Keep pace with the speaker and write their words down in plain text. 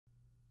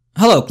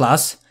Hello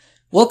class,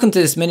 welcome to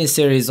this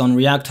mini-series on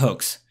React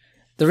hooks.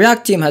 The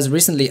React team has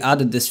recently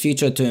added this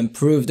feature to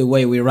improve the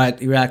way we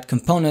write React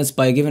components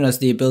by giving us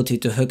the ability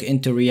to hook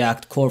into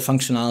React core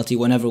functionality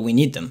whenever we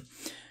need them.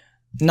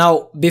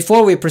 Now,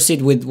 before we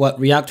proceed with what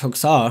React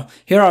hooks are,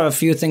 here are a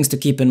few things to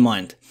keep in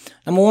mind.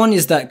 Number one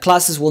is that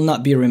classes will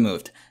not be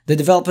removed. The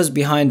developers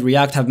behind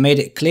React have made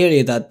it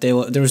clearly that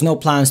there is no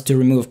plans to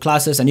remove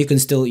classes and you can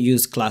still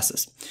use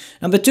classes.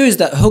 Number two is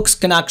that hooks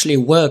can actually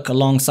work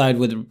alongside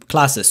with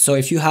classes. So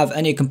if you have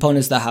any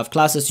components that have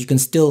classes, you can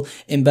still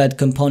embed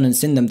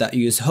components in them that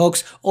use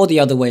hooks or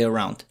the other way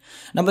around.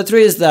 Number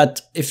three is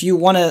that if you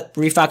want to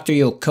refactor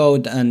your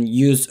code and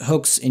use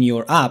hooks in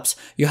your apps,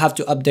 you have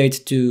to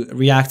update to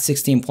React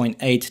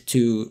 16.8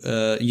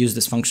 to use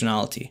this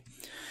functionality.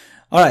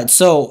 Alright,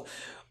 so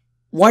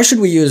why should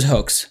we use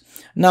hooks?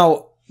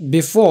 Now,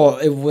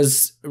 before, it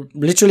was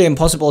literally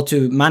impossible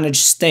to manage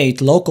state,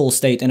 local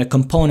state in a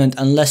component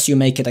unless you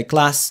make it a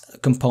class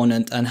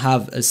component and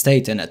have a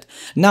state in it.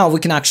 Now we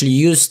can actually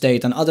use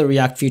state and other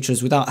React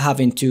features without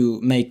having to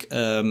make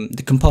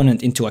the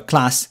component into a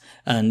class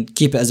and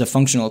keep it as a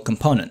functional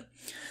component.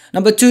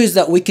 Number two is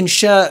that we can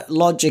share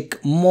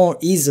logic more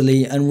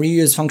easily and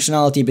reuse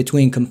functionality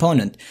between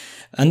components.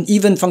 And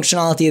even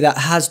functionality that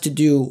has to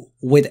do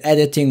with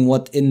editing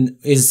what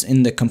is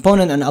in the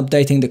component and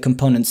updating the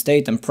component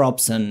state and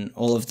props and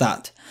all of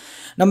that.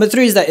 Number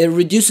three is that it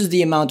reduces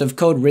the amount of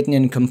code written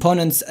in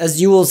components,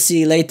 as you will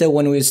see later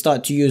when we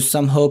start to use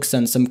some hooks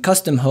and some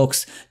custom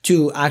hooks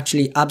to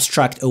actually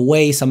abstract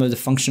away some of the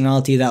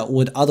functionality that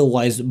would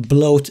otherwise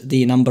bloat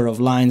the number of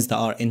lines that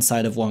are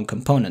inside of one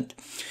component.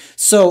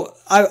 So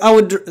I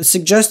would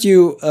suggest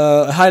you,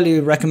 highly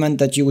recommend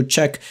that you would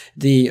check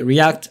the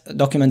React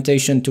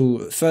documentation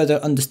to further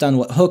understand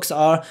what hooks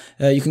are.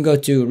 You can go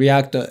to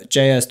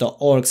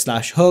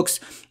react.js.org/hooks,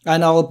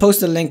 and I will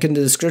post a link in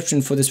the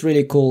description for this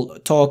really cool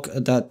talk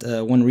that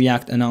when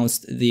React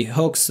announced the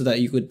hooks, so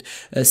that you could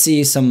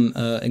see some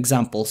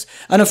examples.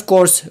 And of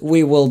course,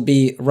 we will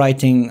be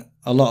writing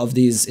a lot of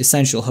these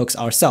essential hooks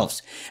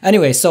ourselves.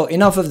 Anyway, so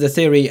enough of the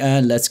theory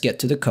and let's get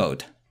to the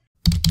code.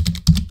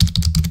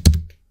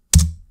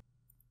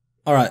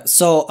 Alright,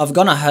 so I've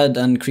gone ahead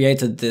and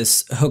created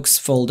this hooks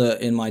folder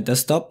in my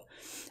desktop,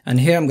 and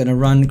here I'm going to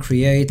run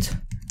create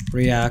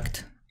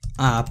react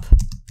app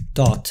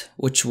dot,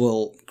 which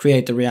will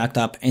create the React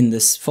app in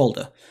this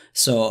folder.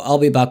 So I'll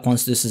be back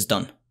once this is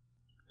done.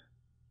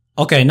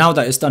 Okay, now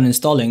that it's done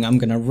installing, I'm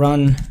going to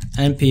run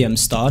npm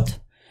start,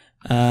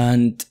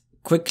 and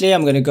quickly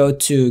I'm going to go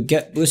to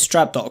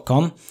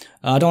getbootstrap.com.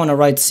 I don't want to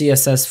write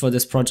CSS for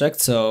this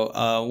project, so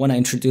when I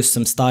introduce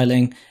some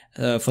styling,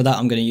 for that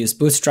I'm going to use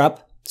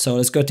Bootstrap. So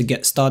let's go to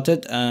get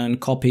started and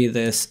copy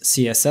this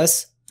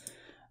CSS.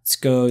 Let's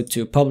go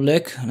to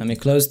public. Let me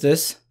close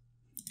this.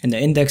 In the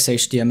index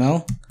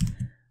HTML,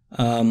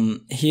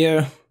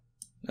 here,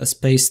 let's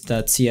paste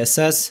that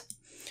CSS,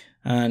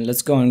 and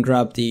let's go and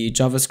grab the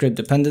JavaScript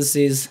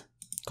dependencies,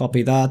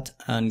 copy that,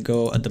 and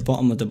go at the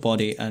bottom of the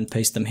body and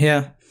paste them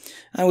here.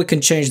 And we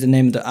can change the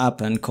name of the app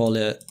and call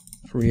it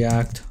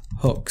React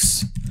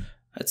Hooks.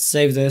 Let's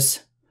save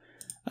this.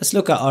 Let's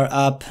look at our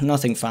app,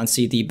 nothing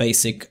fancy, the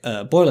basic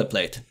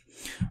boilerplate.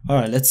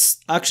 Alright, let's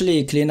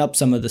actually clean up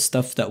some of the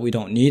stuff that we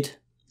don't need.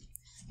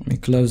 Let me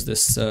close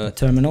this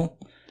terminal.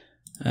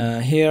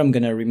 Here I'm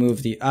going to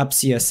remove the app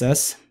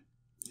CSS,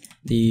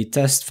 the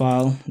test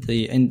file,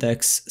 the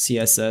index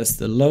CSS,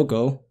 the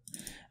logo,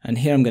 and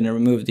here I'm going to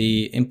remove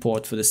the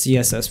import for the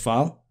CSS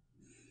file.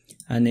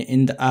 And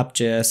in the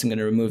app.js I'm going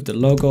to remove the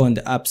logo and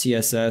the app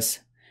CSS,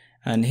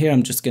 and here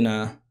I'm just going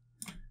to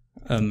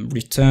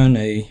return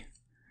a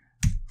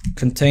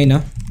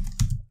container,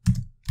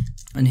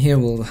 and here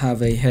we'll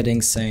have a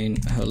heading saying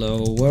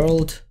hello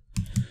world.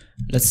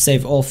 Let's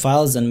save all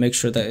files and make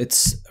sure that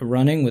it's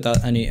running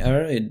without any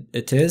error.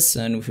 It is,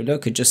 and if you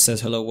look, it just says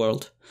hello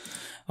world.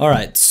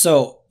 Alright,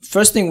 so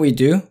first thing we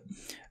do,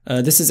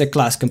 this is a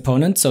class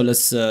component, so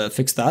let's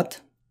fix that.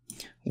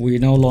 We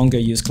no longer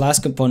use class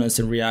components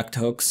in React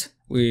hooks,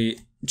 we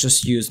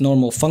just use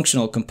normal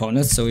functional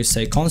components. So we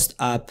say const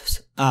app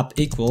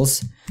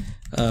equals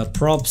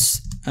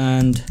props,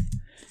 and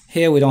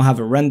here we don't have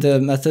a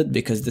render method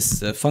because this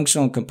is a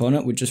functional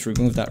component. We just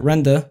remove that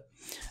render,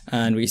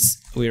 and we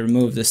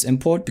remove this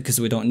import because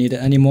we don't need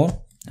it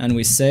anymore, and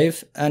we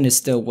save, and it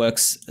still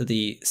works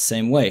the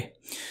same way.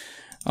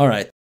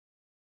 Alright,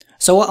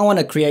 so what I want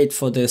to create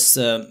for this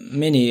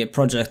mini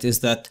project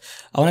is that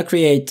I want to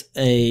create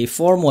a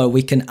form where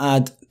we can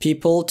add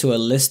people to a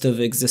list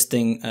of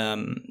existing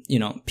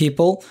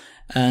people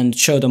and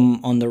show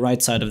them on the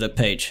right side of the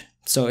page.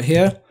 So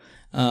here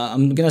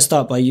I'm going to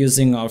start by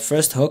using our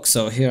first hook.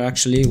 So here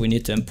actually we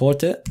need to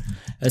import it.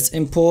 Let's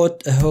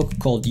import a hook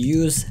called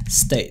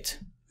useState.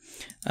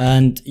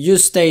 And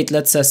useState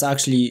lets us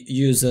actually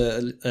use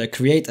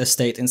create a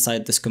state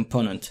inside this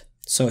component.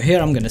 So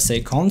here I'm going to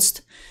say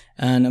const,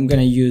 and I'm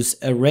going to use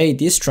array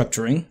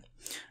destructuring,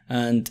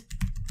 and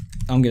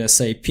I'm going to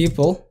say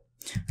people,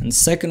 and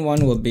second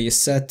one will be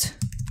set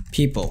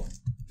people.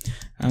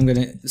 I'm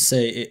going to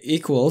say it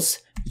equals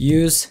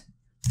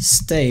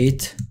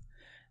useState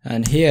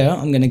And here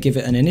I'm going to give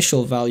it an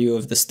initial value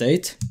of the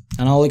state,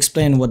 and I'll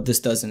explain what this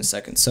does in a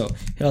second. So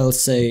here I'll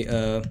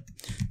say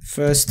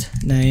first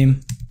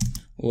name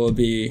will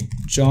be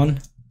John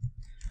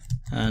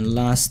and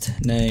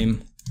last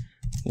name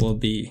will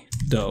be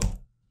Doe.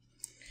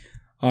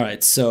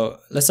 Alright, so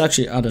let's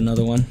actually add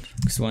another one,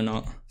 because why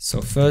not?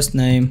 So first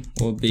name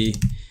will be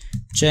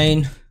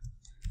Jane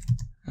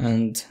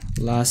and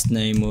last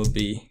name will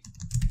be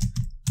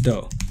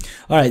Doe.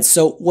 Alright,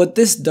 so what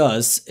this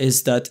does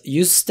is that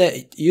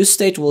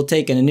useState will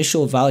take an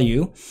initial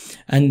value,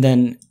 and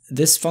then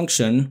this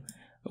function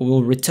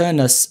will return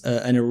us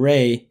an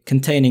array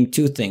containing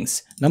two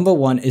things. Number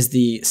one is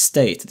the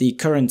state, the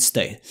current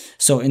state.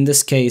 So in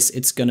this case,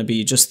 it's going to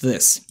be just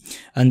this.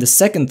 And the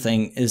second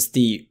thing is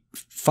the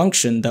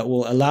function that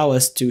will allow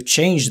us to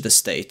change the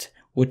state,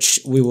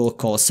 which we will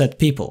call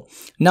setPeople.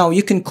 Now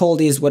you can call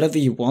these whatever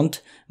you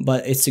want,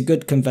 but it's a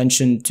good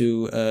convention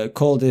to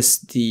call this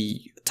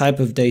the type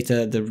of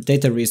data, the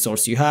data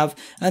resource you have,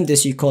 and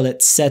this you call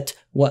it set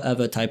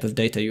whatever type of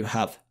data you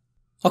have.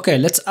 Okay,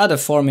 let's add a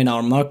form in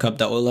our markup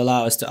that will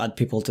allow us to add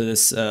people to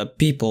this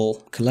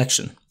people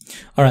collection.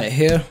 Alright,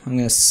 here I'm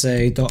going to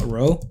say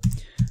 .row,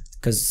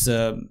 because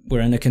we're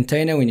in a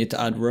container, we need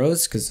to add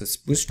rows because it's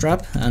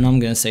Bootstrap, and I'm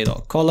going to say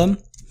 .column.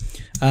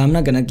 I'm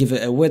not going to give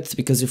it a width,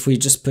 because if we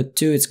just put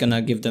 2, it's going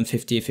to give them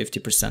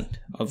 50%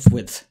 of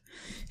width.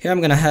 Here I'm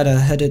going to add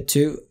a header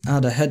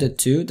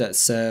 2 that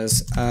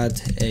says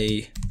add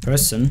a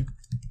person,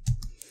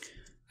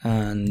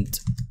 and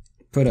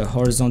put a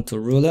horizontal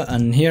ruler,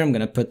 and here I'm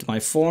going to put my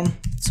form.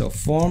 So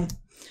form,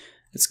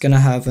 it's going to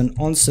have an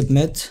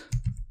onSubmit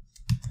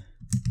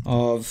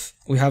of,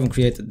 we haven't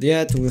created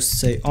yet, we'll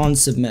say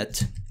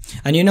onSubmit.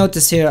 And you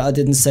notice here I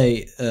didn't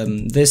say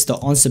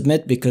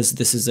this.onSubmit because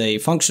this is a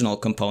functional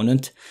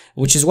component,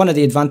 which is one of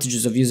the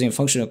advantages of using a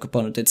functional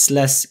component. It's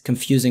less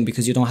confusing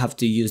because you don't have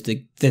to use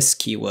this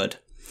keyword.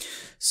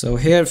 So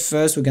here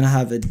first we're going to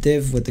have a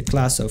div with the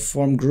class of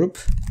form group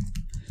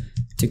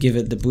to give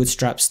it the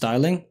Bootstrap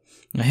styling.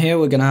 Now here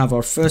we're going to have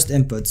our first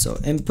input, so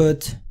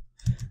input,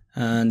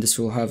 and this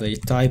will have a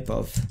type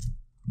of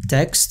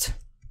text.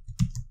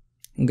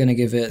 I'm going to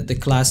give it the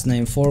class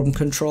name form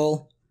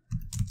control.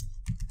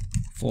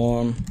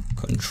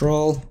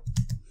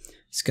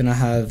 It's going to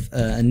have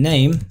a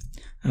name.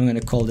 I'm going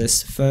to call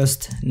this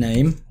first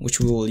name, which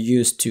we will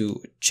use to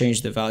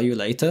change the value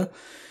later,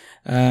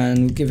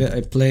 and give it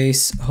a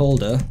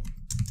placeholder.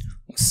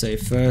 We'll say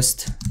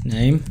first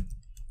name.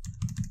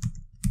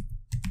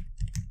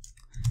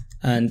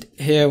 And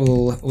here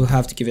we'll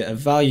have to give it a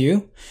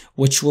value,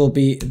 which will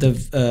be the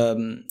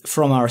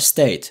from our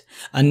state.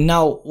 And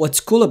now what's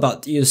cool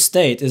about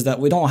useState is that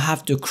we don't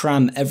have to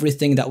cram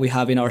everything that we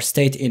have in our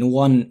state in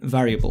one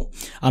variable.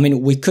 I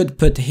mean, we could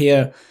put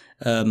here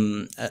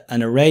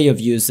an array of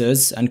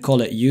users and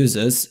call it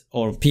users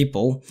or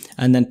people,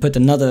 and then put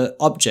another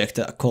object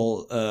that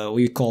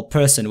we call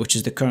person, which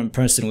is the current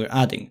person we're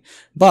adding.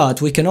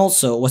 But we can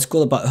also, what's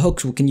cool about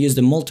hooks, we can use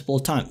them multiple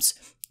times.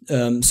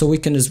 So we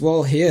can as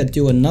well here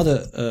do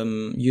another,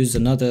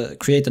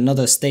 create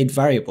another state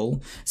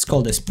variable. It's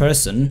called this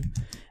person,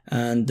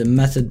 and the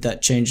method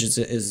that changes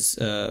it is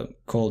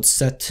called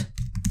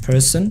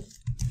setPerson.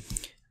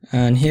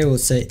 And here we'll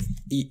say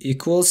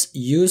equals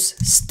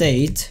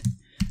useState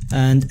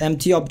and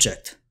empty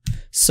object.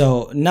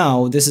 So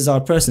now this is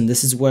our person.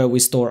 This is where we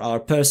store our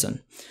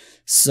person.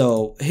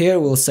 So here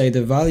we'll say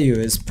the value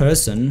is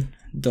person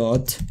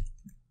dot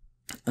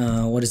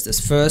what is this,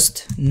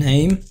 first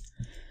name.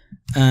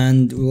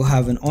 And we'll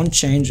have an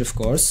onChange, of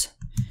course,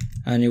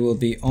 and it will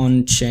be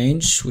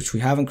onChange, which we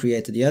haven't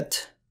created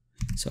yet.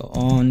 So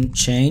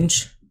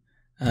onChange,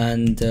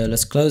 and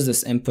let's close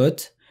this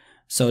input.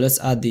 So let's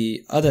add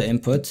the other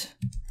input.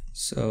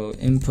 So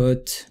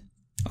input,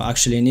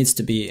 actually it needs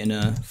to be in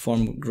a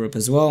form group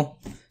as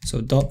well.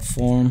 So dot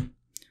form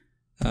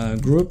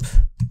group,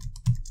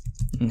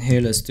 and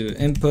here let's do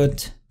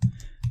input.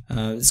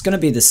 It's going to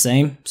be the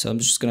same, so I'm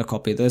just going to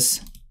copy this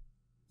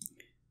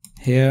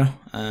here,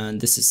 and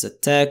this is a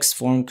text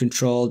form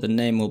control. The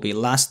name will be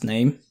last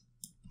name.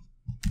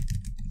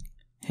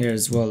 Here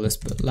as well, let's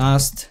put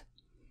last.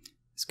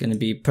 It's going to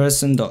be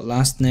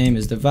person.last name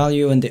is the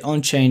value, and the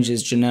onChange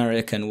is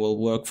generic and will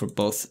work for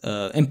both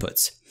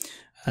inputs.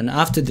 And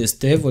after this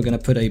div, we're going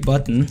to put a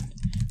button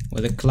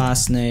with a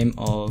class name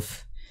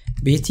of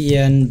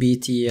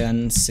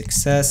btn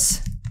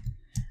success,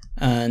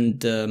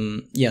 and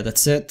yeah,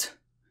 that's it.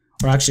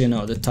 Or actually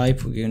no, the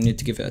type, we need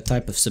to give it a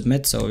type of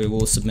submit, so we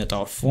will submit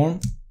our form.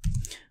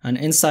 And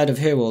inside of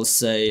here we'll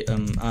say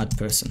add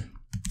person.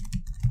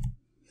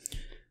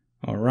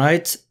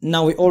 Alright,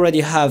 now we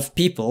already have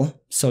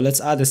people, so let's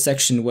add a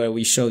section where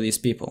we show these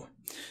people.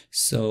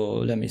 So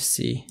let me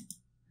see,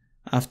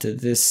 after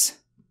this,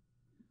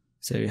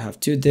 so we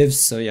have two divs.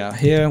 So yeah,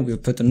 here we'll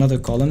put another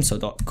column, so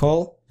dot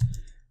call,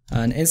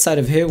 and inside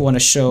of here we want to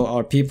show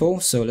our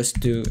people. So let's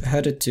do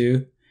header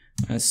 2,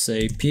 let's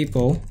say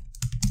people,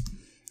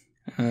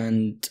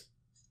 and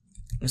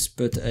let's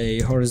put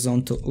a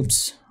horizontal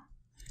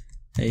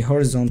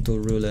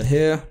ruler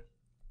here,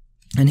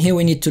 And here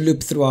we need to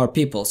loop through our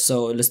people.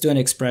 So let's do an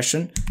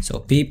expression. So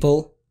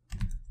people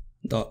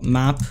dot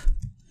map.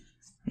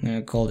 I'm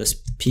gonna call this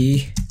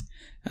P.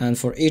 And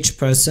for each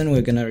person,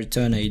 we're gonna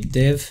return a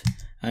div.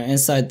 And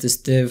inside this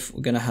div,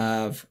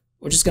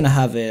 we're just gonna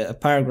have a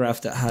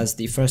paragraph that has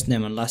the first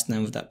name and last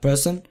name of that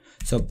person.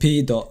 So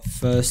P dot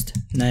first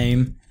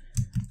name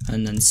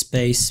and then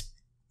space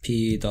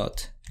P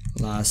dot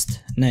last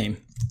name,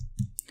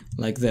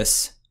 like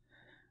this.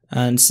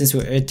 And since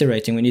we're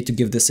iterating, we need to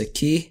give this a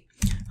key.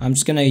 I'm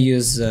just gonna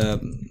use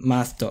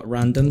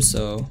math.random.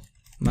 So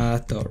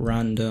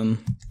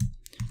math.random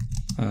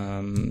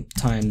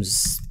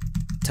times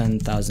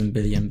 10,000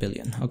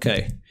 billion.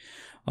 Okay.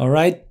 All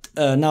right.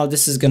 Now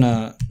this is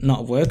gonna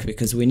not work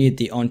because we need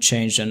the on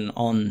change and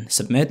on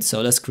submit.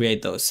 So let's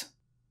create those.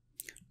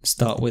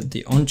 Start with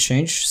the on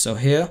change. So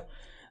here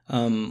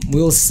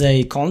we'll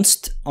say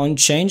const on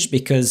change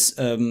because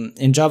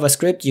in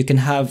JavaScript you can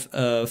have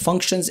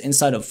functions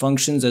inside of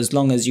functions as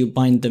long as you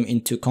bind them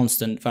into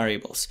constant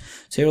variables.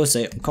 So here we'll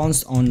say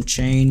const on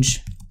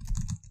change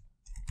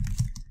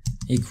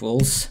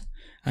equals,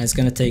 and it's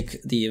going to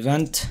take the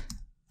event,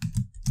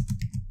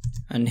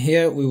 and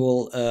here we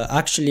will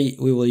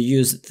we will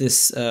use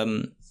this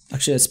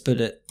actually let's put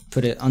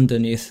it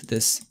underneath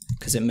this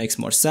because it makes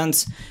more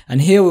sense.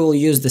 And here we will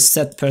use the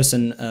set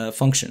person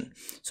function.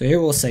 So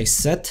here we'll say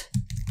set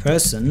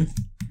person,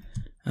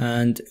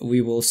 and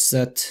we will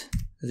set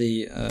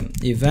the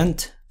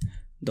event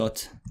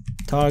dot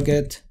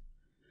target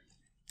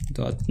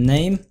dot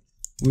name.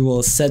 We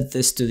will set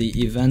this to the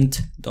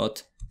event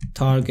dot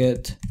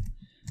target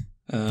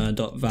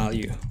dot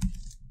value.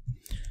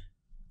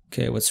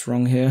 Okay, what's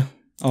wrong here?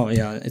 Oh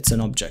yeah, it's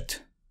an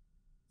object.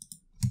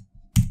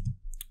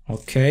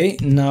 Okay,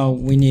 now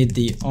we need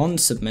the on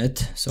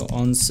submit. So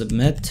on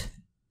submit,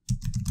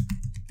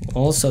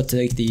 we'll also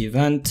take the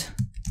event,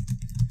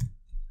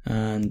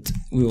 and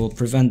we will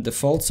prevent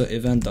default. So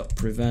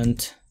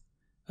event.prevent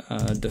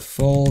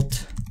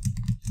default.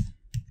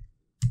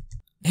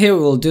 Here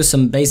we will do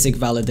some basic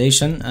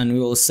validation, and we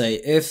will say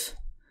if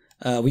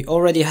we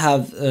already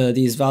have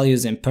these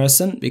values in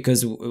person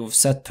because we've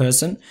set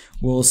person.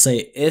 We'll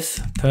say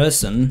if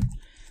person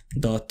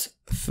dot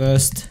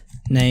first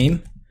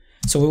name.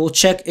 So we will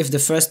check if the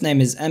first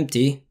name is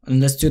empty, and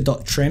let's do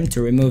dot trim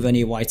to remove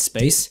any white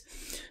space.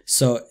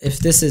 So if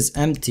this is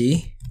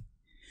empty,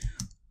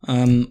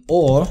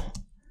 or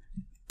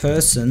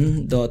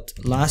person dot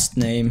last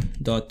name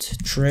dot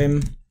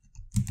trim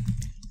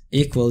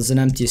equals an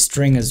empty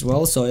string as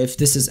well. So if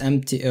this is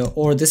empty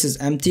or this is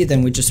empty,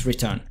 then we just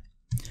return.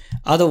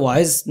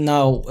 Otherwise,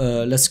 now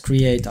let's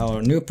create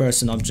our new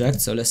person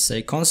object. So let's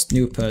say const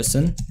new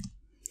person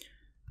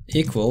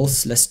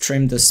equals, let's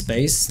trim the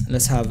space,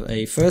 let's have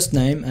a first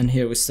name, and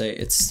here we say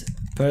it's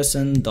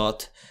person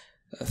dot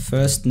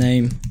first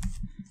name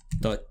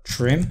dot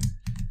trim,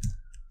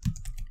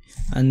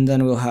 and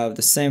then we'll have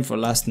the same for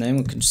last name.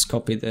 We can just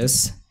copy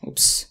this,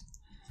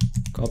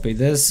 copy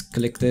this,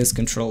 click this,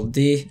 Control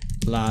D,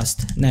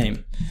 last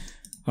name.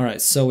 All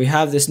right, so we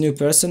have this new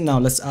person. Now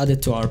let's add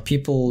it to our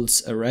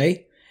people's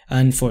array,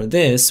 and for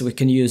this we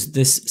can use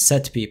this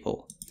set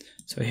people.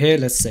 So here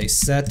let's say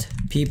set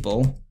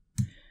people.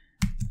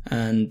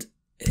 And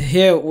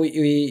here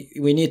we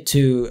need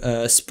to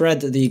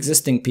spread the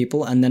existing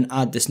people and then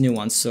add this new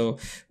one. So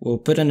we'll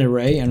put an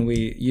array and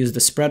we use the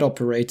spread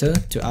operator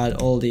to add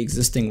all the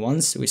existing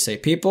ones. We say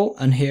people,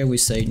 and here we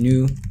say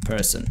new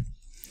person.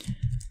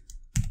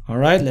 All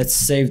right, let's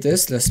save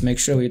this. Let's make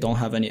sure we don't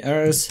have any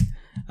errors.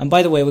 And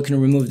by the way, we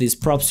can remove these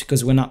props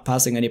because we're not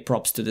passing any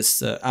props to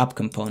this app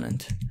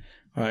component.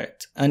 All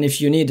right, and if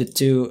you needed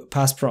to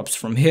pass props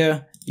from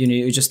here,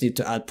 you just need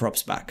to add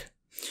props back.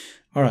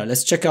 All right,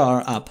 let's check out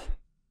our app.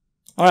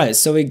 All right,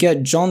 so we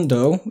get John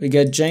Doe, we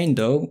get Jane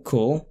Doe,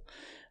 cool.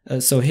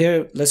 So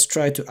here, let's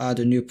try to add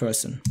a new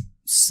person.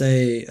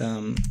 Say,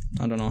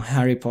 I don't know,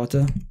 Harry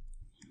Potter.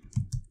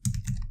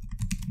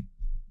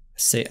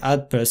 Say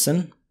add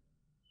person.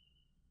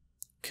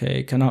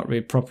 Okay, cannot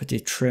read property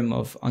trim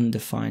of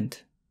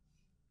undefined.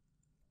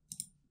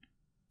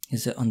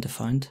 Is it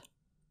undefined?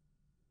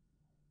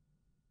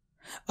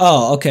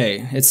 Oh,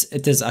 okay,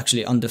 it is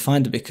actually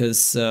undefined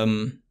because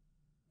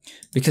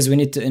we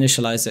need to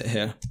initialize it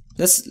here.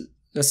 Let's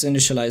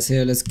initialize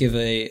here. Let's give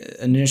an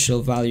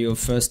initial value of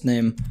first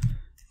name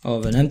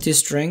of an empty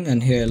string,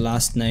 and here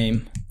last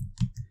name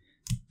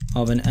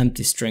of an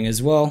empty string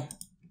as well.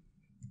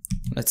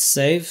 Let's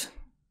save.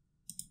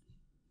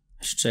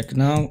 Let's check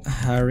now.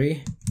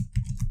 Harry.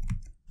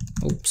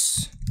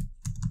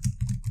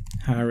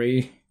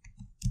 Harry.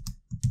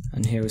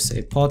 And here we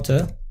say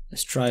Potter.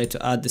 Let's try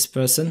to add this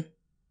person.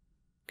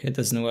 Okay, it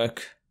doesn't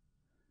work.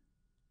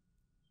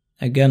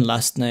 Again,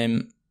 last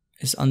name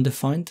is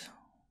undefined.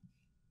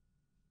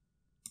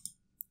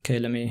 Okay,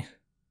 let me...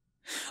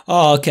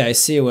 Oh, okay, I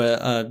see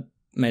where I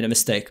made a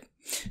mistake.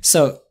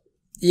 So,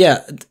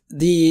 yeah,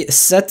 the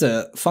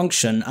setter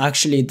function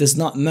actually does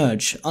not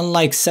merge.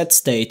 Unlike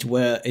setState,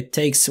 where it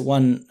takes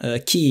one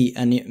key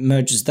and it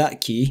merges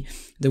that key,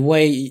 the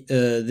way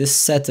this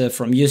setter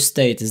from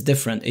useState is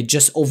different. It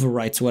just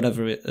overwrites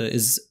whatever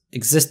is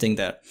existing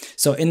there.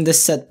 So in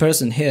this set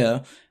person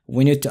here,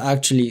 we need to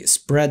actually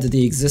spread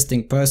the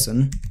existing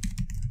person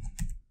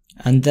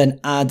and then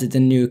add the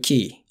new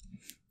key.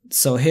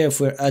 So here, if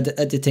we're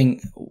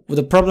editing,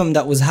 the problem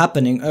that was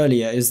happening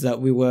earlier is that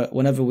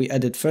whenever we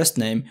edit first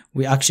name,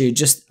 we actually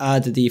just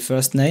add the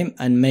first name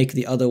and make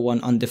the other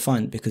one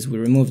undefined because we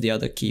remove the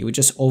other key. We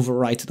just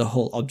overwrite the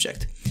whole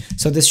object.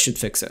 So this should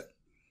fix it.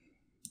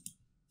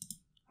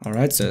 All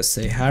right, so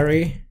say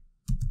Harry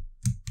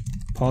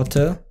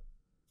Potter.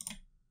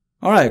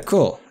 All right,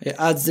 cool. It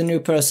adds the new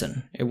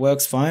person. It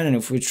works fine. And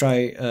if we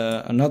try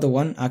another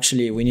one,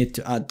 actually, we need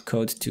to add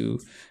code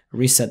to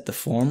reset the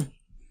form.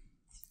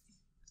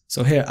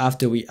 So here,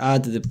 after we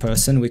add the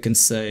person, we can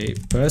say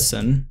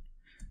person,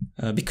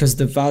 because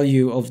the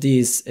value of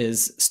these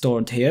is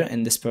stored here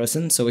in this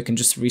person. So we can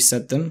just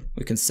reset them.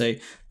 We can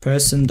say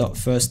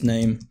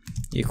person.firstname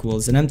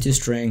equals an empty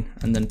string,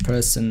 and then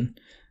person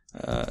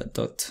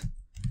dot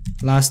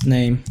last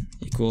name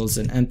equals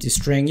an empty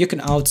string. You can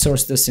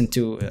outsource this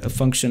into a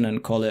function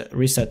and call it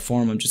reset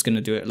form. I'm just going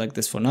to do it like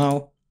this for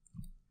now.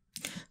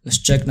 Let's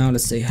check now.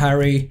 Let's say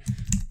Harry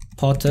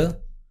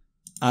Potter,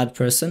 add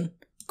person.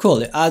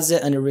 Cool, it adds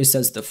it and it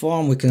resets the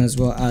form. We can as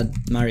well add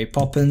Mary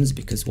Poppins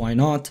because why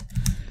not?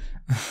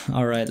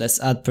 All right, let's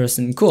add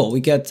person. Cool, we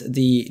get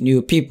the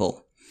new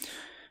people.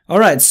 All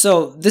right,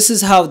 so this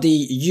is how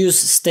the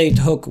useState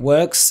hook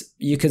works.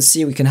 You can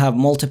see we can have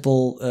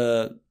multiple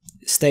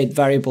state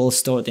variables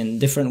stored in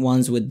different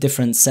ones with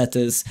different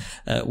setters,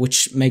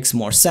 which makes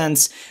more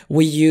sense.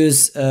 We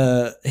use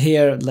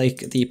here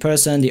like the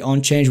person, the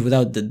onChange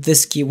without the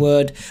this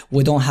keyword.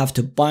 We don't have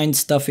to bind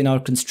stuff in our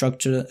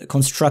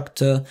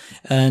constructor,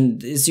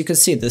 and as you can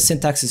see, the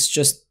syntax is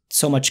just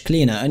so much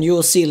cleaner. And you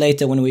will see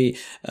later when we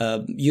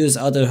use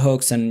other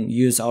hooks and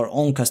use our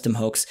own custom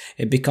hooks,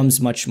 it becomes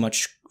much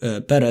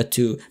better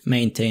to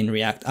maintain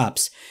React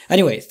apps.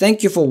 Anyway,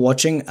 thank you for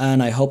watching,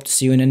 and I hope to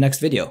see you in the next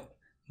video.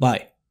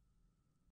 Bye.